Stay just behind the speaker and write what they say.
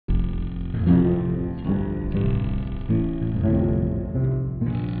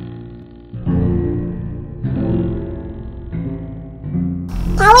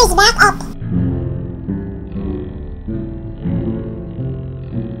is back up.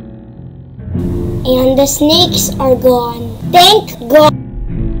 And the snakes are gone. Thank God.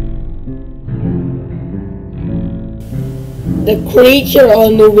 The creature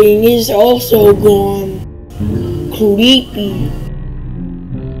on the wing is also gone. Creepy.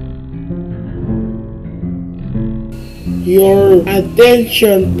 Your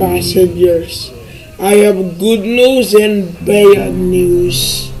attention, passengers. I have good news and bad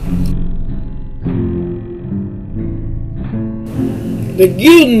news. The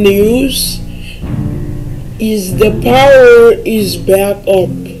good news is the power is back up.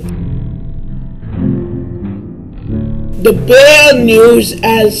 The bad news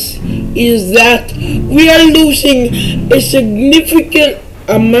is that we are losing a significant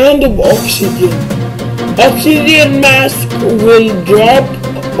amount of oxygen. Oxygen mask will drop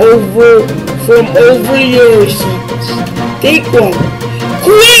from over your seats. Take one.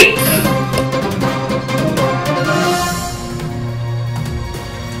 Quick!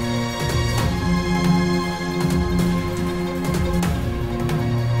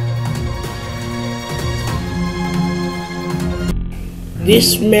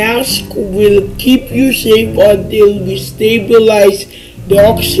 This mask will keep you safe until we stabilize the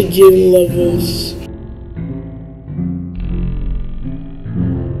oxygen levels.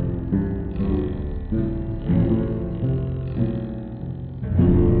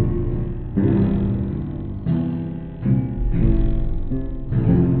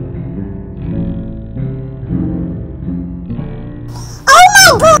 Oh my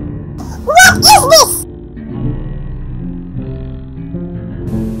God! What is this?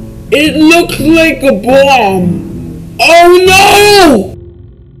 It looks like a bomb. Oh no!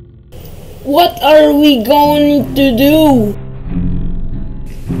 What are we going to do?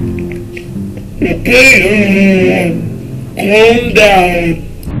 Okay, calm down.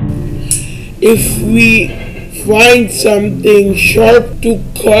 If we find something sharp to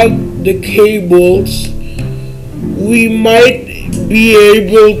cut the cables, we might be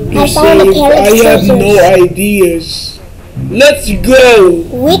able to save. I have no ideas. Let's go!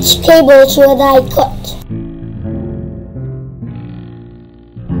 Which cable should I cut?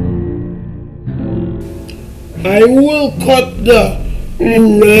 I will cut the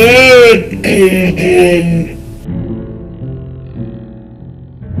red cable.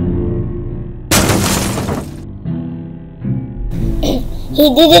 He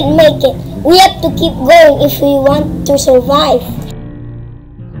didn't make it. We have to keep going if we want to survive.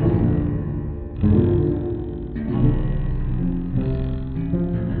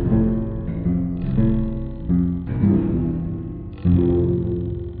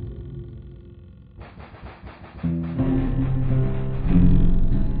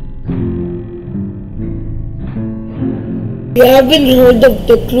 We haven't heard of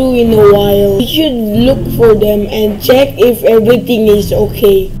the crew in a while. We should look for them and check if everything is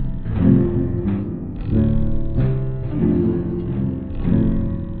okay.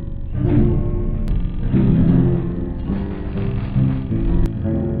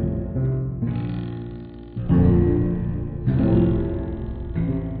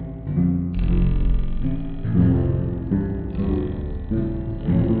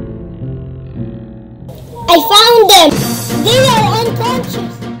 I found them! They are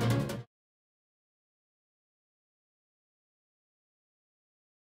unconscious!